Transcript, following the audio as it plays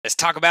Let's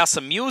talk about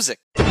some music.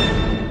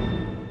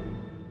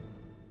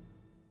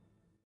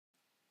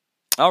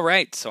 All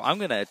right, so I'm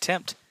going to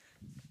attempt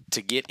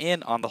to get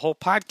in on the whole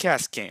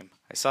podcast game.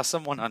 I saw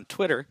someone on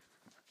Twitter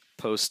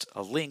post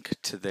a link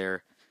to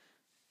their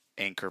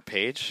Anchor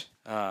page,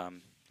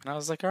 and I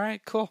was like, all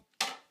right, cool.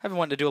 I've been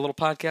wanting to do a little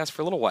podcast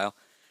for a little while.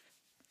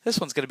 This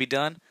one's going to be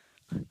done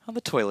on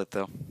the toilet,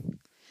 though.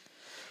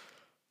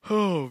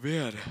 Oh,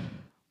 man.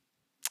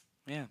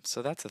 Yeah,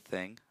 so that's a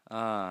thing.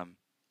 I'm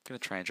going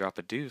to try and drop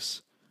a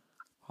deuce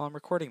while I'm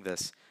recording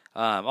this.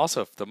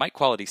 Also, if the mic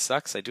quality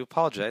sucks, I do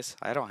apologize.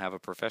 I don't have a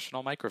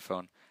professional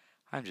microphone.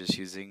 I'm just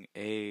using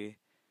a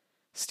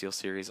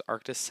SteelSeries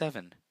Arctis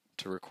 7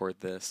 to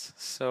record this.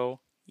 So,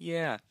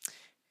 yeah.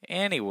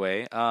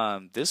 Anyway,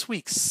 this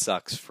week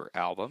sucks for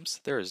albums.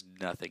 There is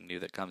nothing new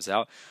that comes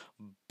out.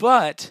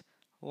 But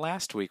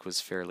last week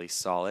was fairly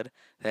solid.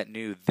 That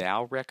new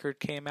Thou record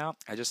came out.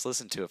 I just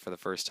listened to it for the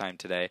first time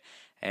today,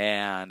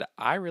 and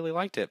I really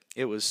liked it.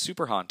 It was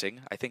super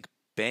haunting. I think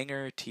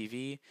Banger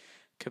TV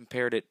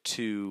compared it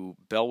to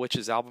Bell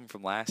Witch's album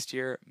from last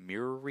year,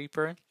 Mirror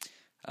Reaper,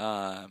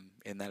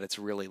 in that it's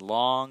really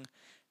long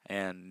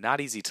and not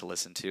easy to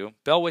listen to.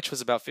 Bell Witch was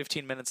about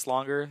 15 minutes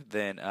longer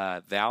than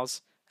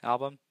Thou's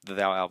album, the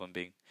Thou album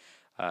being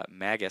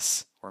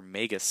Magus, or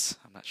Magus,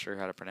 I'm not sure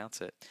how to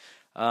pronounce it.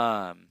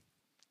 But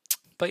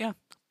yeah,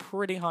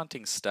 pretty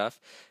haunting stuff.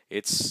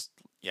 It's,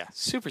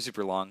 super,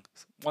 super long.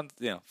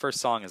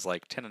 First song is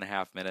like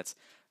 10.5 minutes.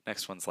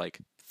 Next one's like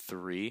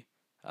 3.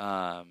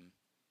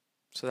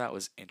 So that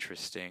was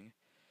interesting.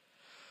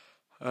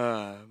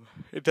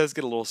 It does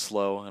get a little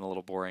slow and a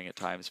little boring at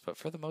times, but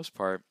for the most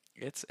part,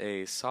 it's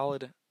a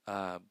solid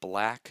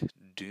black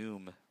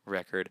doom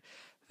record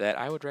that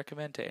I would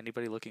recommend to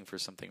anybody looking for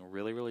something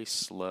really, really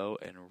slow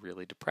and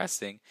really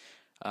depressing,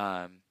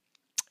 and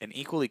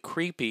equally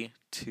creepy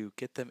to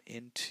get them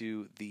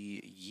into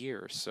the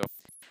year. So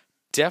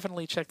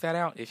definitely check that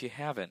out if you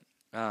haven't.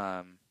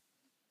 All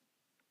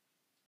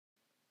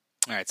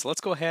right, so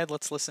let's go ahead.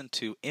 Let's listen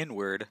to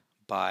Inward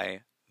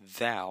by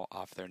Thou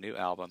off their new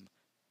album,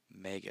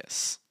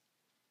 Magus.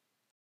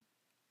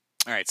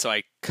 All right, so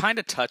I kind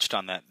of touched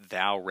on that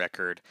Thou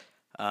record.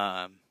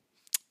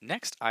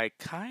 Next, I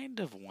kind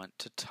of want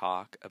to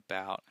talk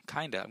about,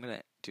 I'm going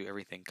to do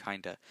everything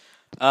kinda.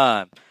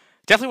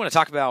 Definitely want to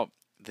talk about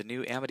the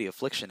new Amity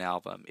Affliction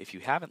album. If you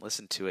haven't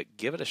listened to it,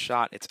 give it a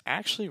shot. It's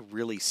actually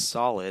really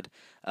solid.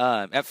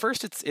 At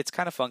first, it's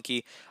kind of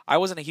funky. I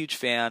wasn't a huge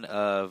fan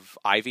of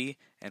Ivy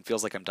and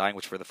Feels Like I'm Dying,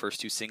 which were the first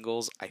 2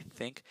 singles, I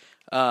think.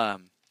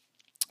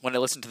 When I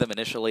listened to them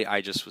initially, I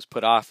just was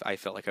put off. I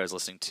felt like I was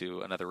listening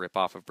to another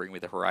ripoff of Bring Me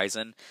the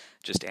Horizon,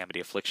 just Amity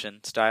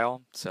Affliction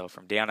style. So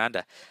from Down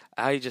Under,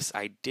 I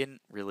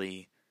didn't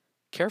really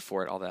care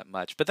for it all that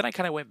much. But then I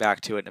kind of went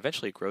back to it, and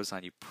eventually it grows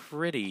on you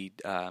pretty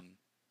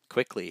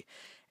quickly.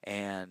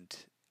 And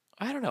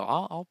I don't know.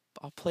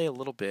 I'll play a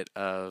little bit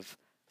of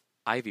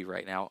Ivy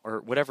right now, or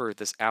whatever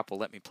this app will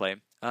let me play.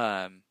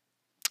 Or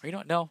you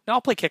don't know? No,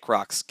 I'll play Kick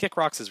Rocks. Kick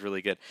Rocks is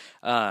really good.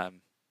 Or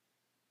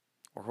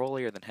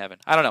Holier Than Heaven.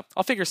 I don't know.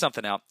 I'll figure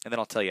something out, and then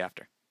I'll tell you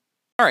after.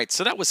 All right,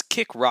 so that was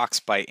Kick Rocks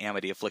by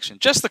Amity Affliction.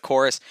 Just the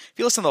chorus. If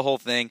you listen to the whole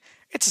thing,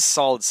 it's a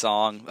solid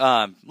song.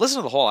 Listen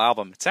to the whole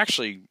album. It's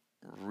actually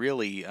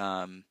really,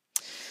 I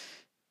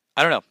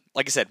don't know.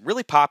 Like I said,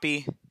 really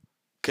poppy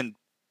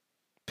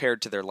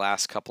compared to their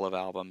last couple of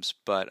albums.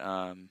 But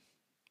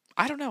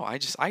I don't know.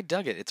 I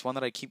dug it. It's one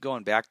that I keep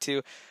going back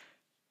to.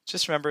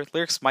 Just remember,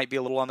 lyrics might be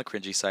a little on the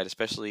cringy side,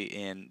 especially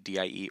in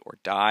DIE or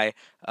Die.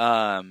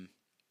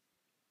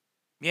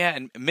 Yeah,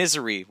 and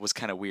Misery was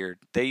kind of weird.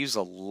 They use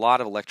a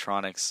lot of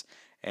electronics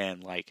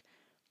and like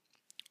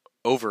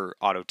over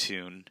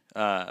auto-tune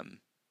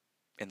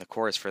in the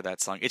chorus for that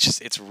song.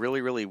 It's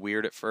really, really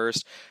weird at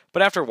first,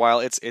 but after a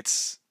while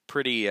it's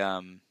pretty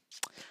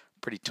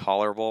pretty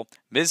tolerable.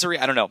 Misery,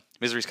 I don't know.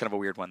 Misery's kind of a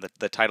weird one.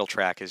 The title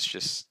track is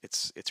just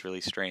it's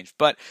really strange.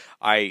 But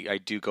I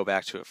do go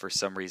back to it for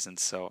some reason,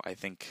 so I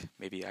think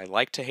maybe I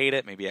like to hate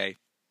it, maybe I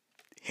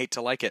hate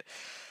to like it.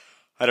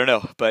 I don't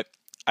know, but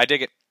I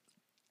dig it.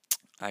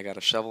 I got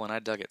a shovel and I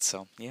dug it,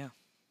 so yeah,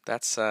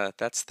 that's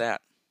that.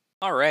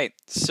 All right,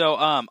 so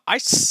I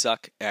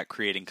suck at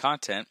creating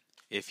content.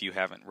 If you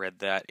haven't read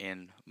that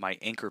in my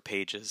Anchor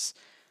page's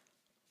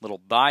little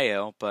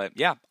bio, but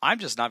yeah, I'm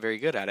just not very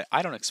good at it.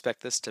 I don't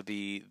expect this to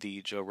be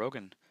the Joe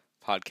Rogan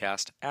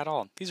podcast at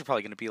all. These are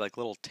probably going to be like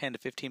little 10 to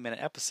 15 minute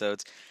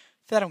episodes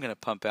that I'm going to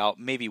pump out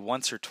maybe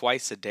once or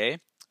twice a day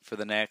for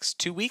the next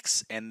 2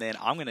 weeks, and then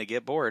I'm going to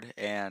get bored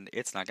and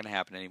it's not going to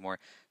happen anymore.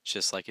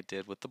 Just like it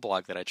did with the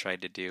blog that I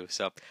tried to do.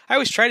 So I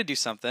always try to do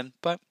something,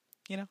 but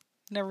it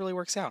never really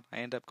works out. I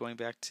end up going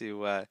back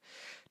to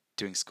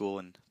doing school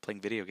and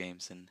playing video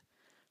games and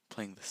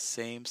playing the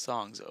same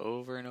songs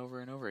over and over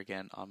and over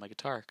again on my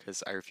guitar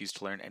because I refuse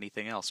to learn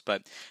anything else.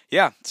 But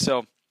yeah,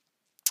 so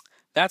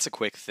that's a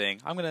quick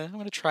thing. I'm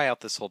gonna try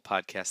out this whole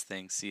podcast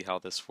thing, see how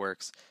this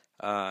works.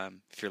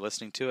 If you're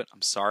listening to it,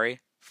 I'm sorry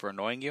for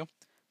annoying you,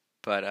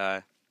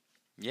 but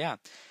yeah.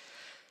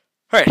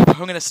 All right, I'm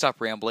going to stop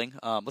rambling.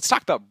 Let's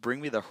talk about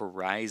Bring Me the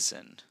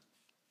Horizon.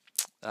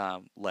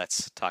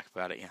 let's talk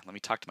about it. Yeah, let me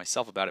talk to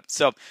myself about it.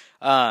 So,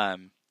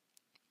 um,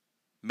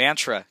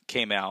 Mantra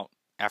came out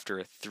after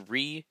a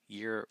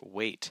 3-year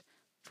wait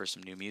for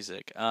some new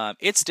music.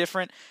 It's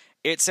different.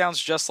 It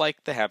sounds just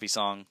like the Happy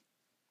song,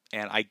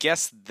 and I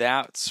guess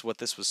that's what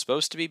this was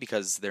supposed to be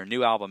because their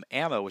new album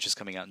Ammo, which is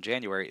coming out in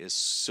January, is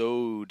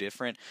so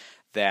different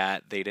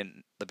that the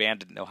band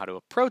didn't know how to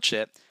approach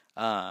it.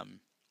 And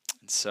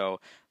so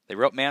they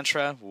wrote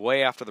Mantra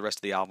way after the rest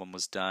of the album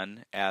was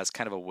done as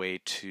kind of a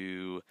way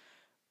to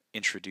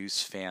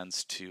introduce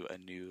fans to a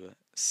new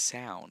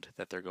sound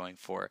that they're going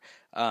for.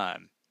 I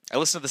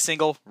listened to the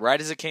single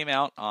right as it came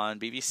out on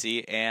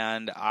BBC,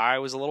 and I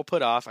was a little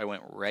put off. I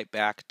went right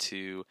back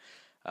to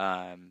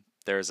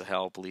There's a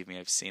Hell, Believe Me,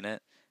 I've Seen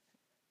It,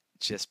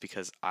 just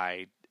because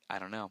I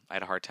don't know, I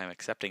had a hard time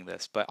accepting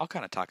this, but I'll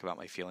kind of talk about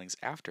my feelings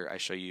after I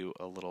show you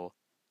a little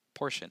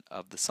portion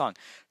of the song.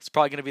 It's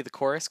probably going to be the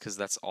chorus because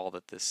that's all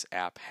that this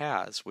app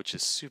has, which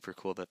is super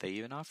cool that they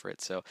even offer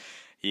it. So,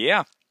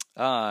 yeah.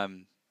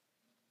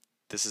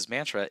 This is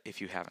Mantra if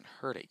you haven't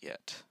heard it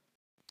yet.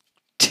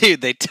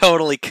 Dude, they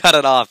totally cut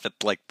it off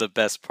at like the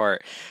best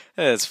part.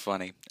 It's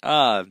funny.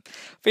 But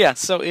yeah,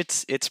 so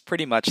it's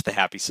pretty much the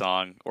Happy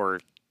song, or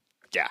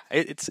yeah,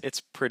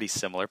 it's pretty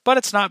similar, but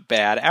it's not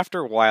bad. After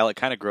a while, it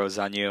kind of grows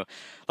on you.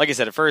 Like I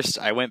said, at first,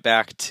 I went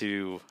back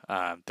to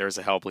There's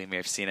a Hell, Believe Me,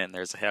 I've Seen It, and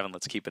There's a Heaven,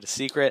 Let's Keep It a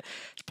Secret.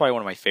 It's probably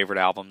one of my favorite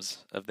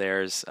albums of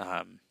theirs.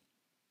 I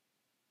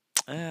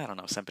don't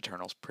know,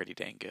 Sempiternal's pretty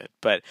dang good,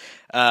 but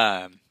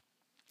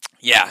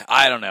yeah,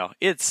 I don't know.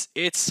 It's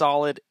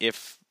solid.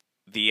 If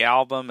the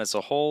album as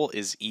a whole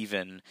is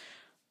even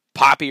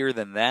poppier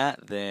than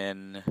that,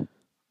 then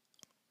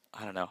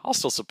I don't know. I'll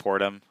still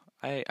support them.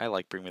 I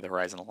like Bring Me the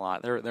Horizon a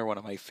lot. They're one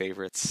of my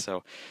favorites,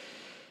 so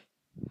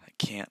I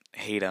can't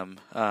hate them.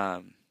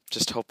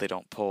 Just hope they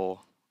don't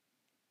pull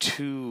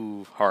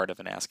too hard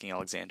of an Asking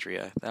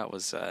Alexandria. That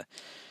was a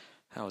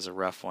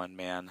rough one,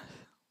 man.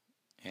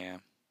 Yeah.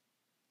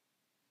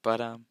 But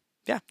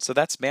yeah. So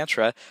that's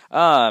Mantra.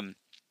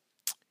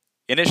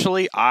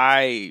 Initially,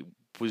 I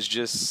was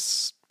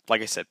just,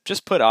 like I said,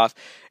 just put off.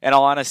 In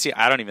all honesty,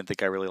 I don't even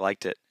think I really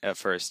liked it at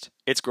first.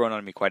 It's grown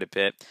on me quite a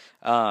bit.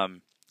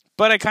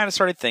 But I kind of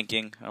started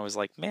thinking, I was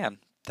like, man,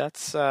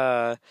 that's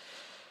the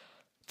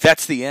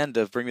end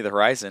of Bring Me the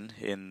Horizon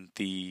in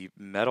the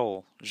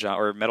metal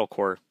genre, or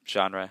metalcore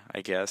genre,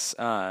 I guess.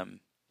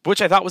 Which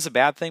I thought was a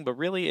bad thing, but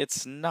really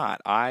it's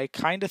not. I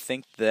kind of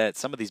think that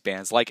some of these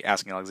bands, like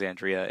Asking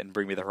Alexandria and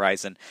Bring Me the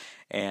Horizon,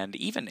 and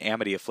even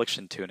Amity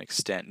Affliction to an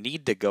extent,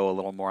 need to go a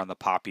little more on the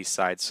poppy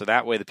side, so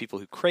that way the people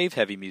who crave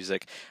heavy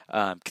music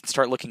can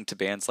start looking to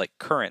bands like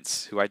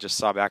Currents, who I just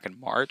saw back in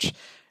March.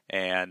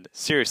 And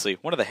seriously,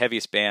 one of the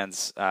heaviest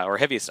bands, or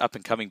heaviest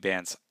up-and-coming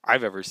bands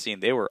I've ever seen.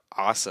 They were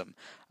awesome.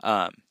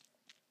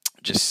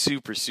 Just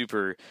super,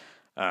 super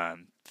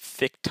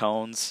thick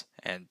tones,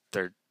 and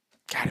they're,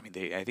 God, I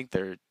mean, I think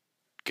their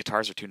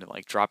guitars are tuned to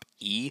like drop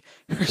E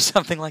or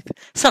something like that,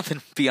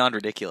 something beyond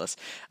ridiculous.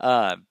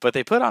 But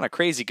they put on a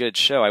crazy good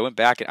show. I went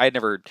back, and I had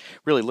never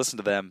really listened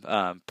to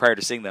them prior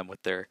to seeing them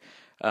with their,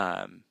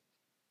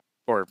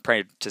 or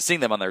prior to seeing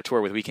them on their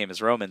tour with We Came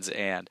as Romans,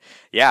 and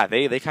yeah,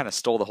 they kind of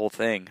stole the whole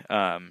thing.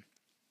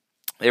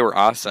 They were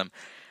awesome.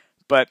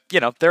 But, you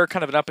know, they're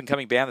kind of an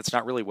up-and-coming band that's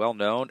not really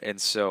well-known,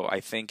 and so I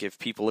think if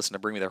people listen to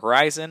Bring Me the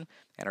Horizon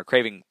and are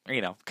craving,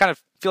 you know, kind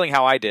of feeling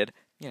how I did,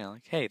 you know,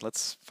 like, hey,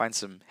 let's find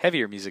some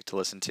heavier music to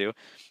listen to, you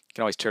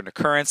can always turn to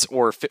Currents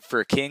or Fit for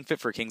a King. Fit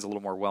for a King's a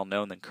little more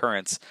well-known than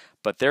Currents,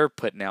 but they're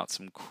putting out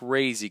some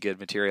crazy good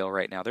material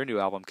right now. Their new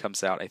album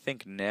comes out, I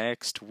think,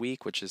 next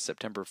week, which is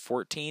September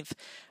 14th.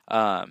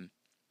 And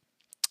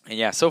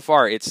yeah, so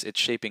far it's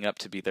shaping up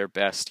to be their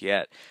best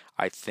yet.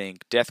 I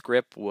think Death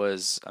Grip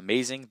was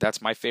amazing.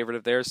 That's my favorite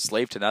of theirs.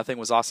 Slave to Nothing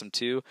was awesome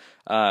too.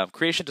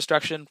 Creation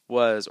Destruction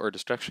or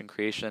Destruction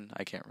Creation.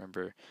 I can't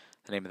remember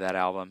the name of that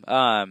album.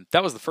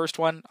 That was the first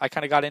one I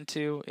kind of got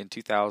into in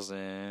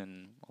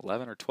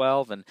 2011 or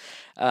 12, and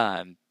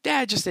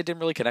yeah, it didn't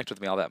really connect with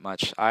me all that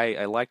much.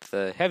 I liked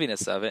the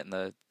heaviness of it and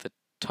the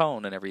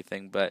tone and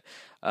everything, but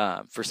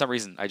for some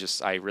reason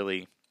I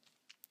really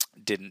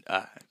didn't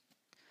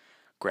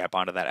grab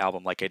onto that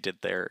album like I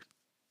did their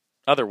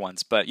other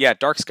ones. But yeah,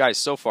 Dark Skies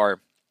so far,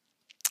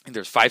 I think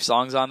there's 5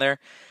 songs on there.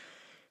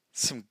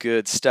 Some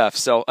good stuff.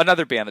 So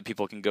another band that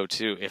people can go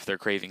to if they're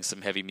craving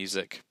some heavy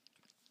music.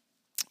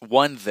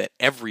 One that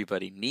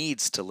everybody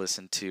needs to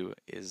listen to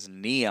is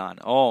Neon.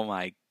 Oh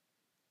my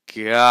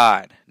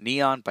God.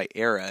 Neon by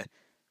Era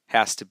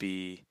has to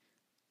be,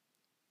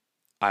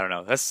 I don't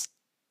know, that's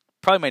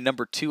probably my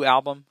number 2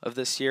 album of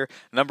this year.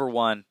 Number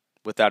 1,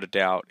 without a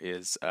doubt,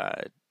 is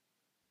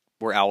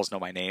Where Owls Know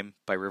My Name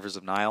by Rivers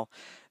of Nile.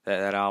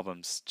 That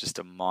album's just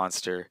a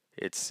monster.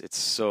 It's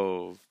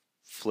so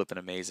flippin'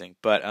 amazing.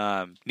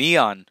 But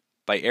Neon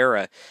by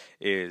Era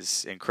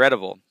is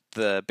incredible.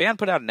 The band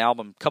put out an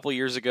album a couple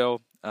years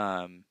ago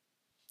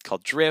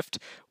called Drift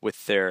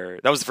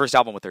that was the first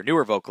album with their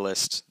newer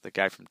vocalist, the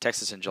guy from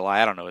Texas in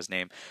July. I don't know his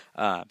name.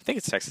 I think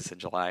it's Texas in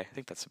July. I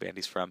think that's the band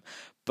he's from.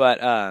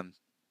 But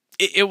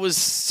it was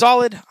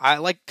solid.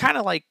 I kind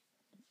of like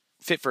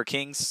Fit for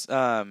Kings.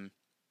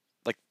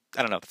 Like,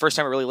 I don't know. The first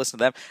time I really listened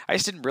to them, I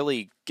just didn't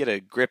really get a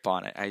grip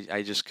on it.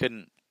 I just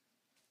couldn't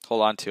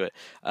hold on to it.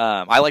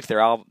 I like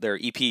their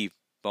EP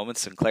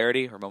Moments of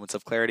Clarity.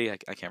 I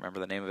can't remember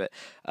the name of it.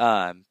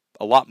 A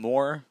lot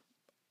more,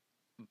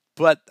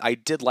 but I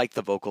did like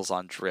the vocals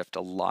on Drift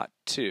a lot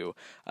too.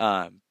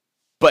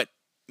 But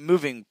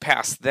moving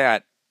past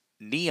that,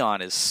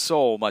 Neon is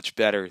so much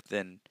better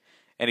than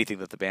anything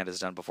that the band has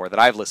done before that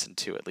I've listened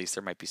to. At least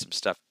there might be some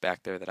stuff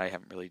back there that I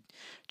haven't really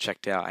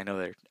checked out. I know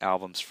their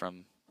albums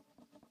from,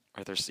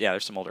 or there's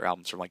some older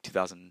albums from like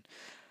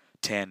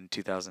 2010,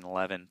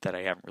 2011 that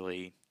I haven't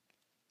really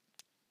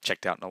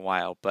checked out in a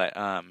while. But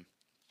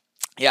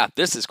yeah,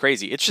 this is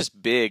crazy. It's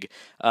just big.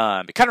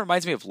 It kind of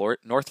reminds me of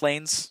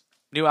Northlane's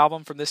new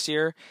album from this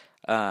year.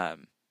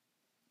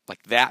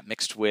 Like that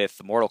mixed with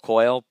The Mortal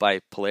Coil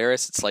by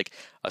Polaris. It's like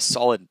a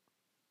solid,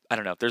 I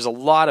don't know. There's a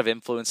lot of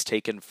influence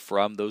taken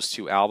from those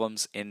two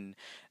albums in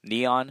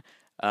Neon,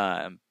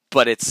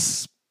 but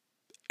it's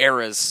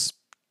Era's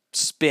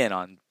spin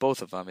on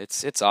both of them.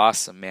 It's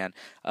awesome, man.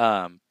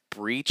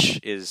 Breach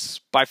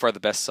is by far the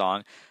best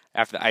song.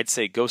 After that, I'd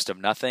say Ghost of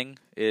Nothing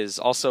is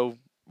also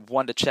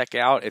one to check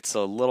out. It's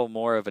a little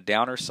more of a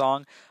downer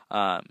song.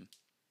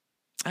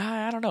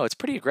 I don't know. It's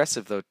pretty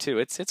aggressive though too.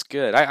 It's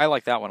good. I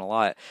like that one a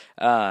lot.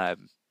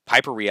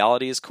 Hyper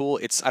Reality is cool.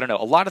 I don't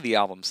know. A lot of the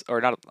albums, or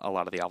not a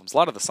lot of the albums, a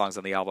lot of the songs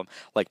on the album,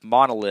 like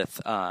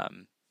Monolith,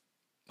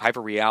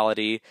 Hyper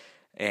Reality,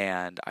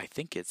 and I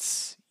think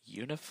it's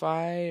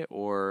Unify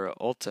or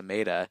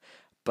Ultimata.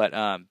 But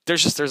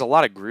there's a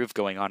lot of groove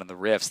going on in the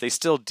riffs. They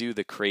still do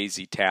the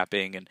crazy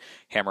tapping and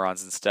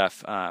hammer-ons and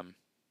stuff. I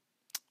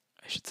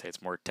should say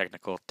it's more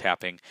technical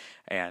tapping,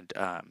 and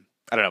I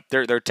don't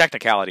know. Their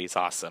technicality is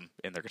awesome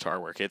in their guitar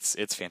work.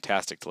 It's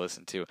fantastic to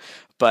listen to,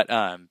 but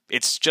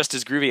it's just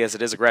as groovy as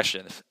it is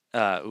aggressive.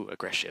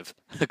 Aggressive.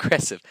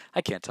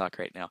 I can't talk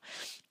right now.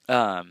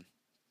 But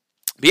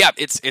yeah,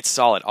 it's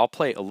solid. I'll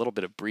play a little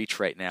bit of Breach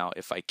right now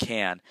if I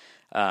can,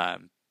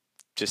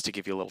 just to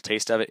give you a little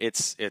taste of it.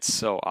 It's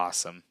so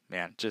awesome,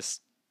 man.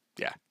 Just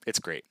yeah, it's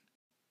great.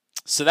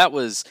 So that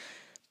was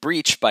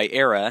Breach by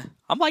Era.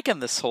 I'm liking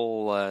this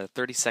whole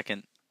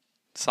 30-second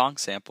song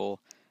sample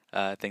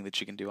thing that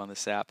you can do on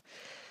this app.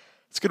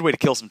 It's a good way to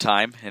kill some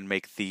time and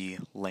make the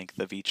length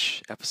of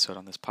each episode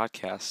on this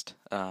podcast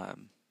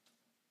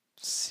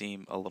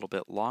seem a little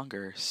bit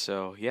longer.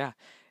 So yeah,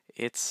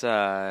 it's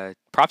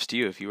props to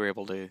you if you were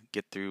able to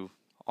get through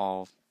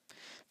all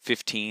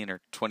 15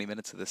 or 20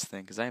 minutes of this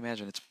thing, because I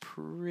imagine it's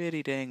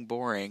pretty dang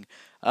boring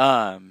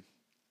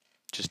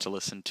just to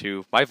listen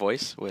to my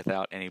voice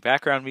without any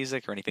background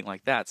music or anything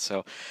like that.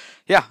 So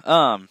yeah,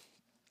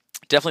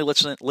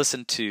 definitely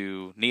listen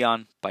to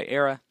Neon by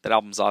Era. That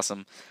album's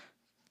awesome.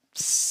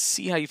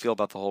 See how you feel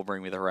about the whole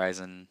Bring Me the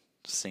Horizon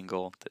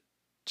single that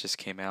just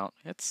came out.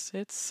 It's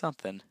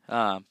something,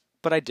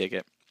 but I dig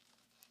it.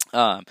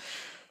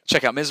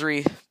 Check out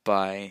Misery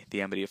by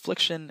The Amity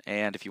Affliction,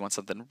 and if you want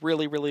something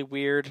really, really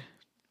weird,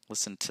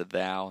 listen to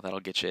Thou. That'll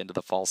get you into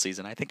the fall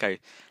season. I think I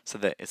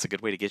said that it's a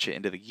good way to get you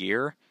into the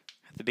year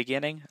at the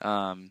beginning.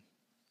 Yeah,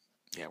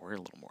 we're a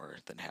little more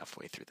than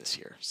halfway through this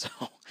year, so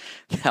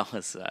that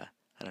was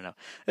I don't know.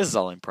 This is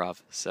all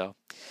improv, so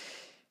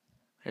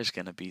there's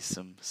gonna be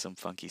some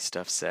funky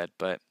stuff said,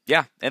 but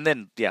yeah, and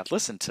then yeah,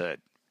 listen to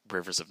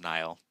Rivers of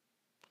Nile.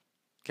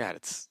 God,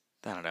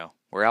 I don't know.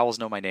 Where Owls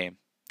Know My Name.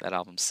 That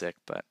album's sick,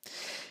 but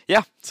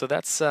yeah. So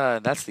that's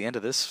the end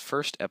of this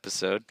first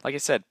episode. Like I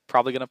said,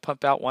 probably gonna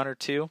pump out 1 or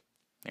 2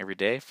 every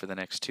day for the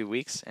next 2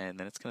 weeks, and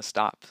then it's gonna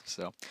stop.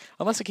 So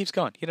unless it keeps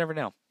going, you never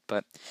know.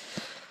 But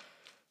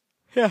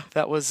yeah,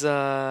 that was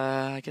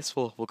I guess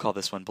we'll call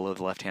this one Below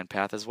the Left Hand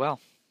Path as well.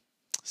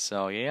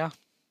 So yeah,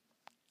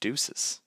 deuces.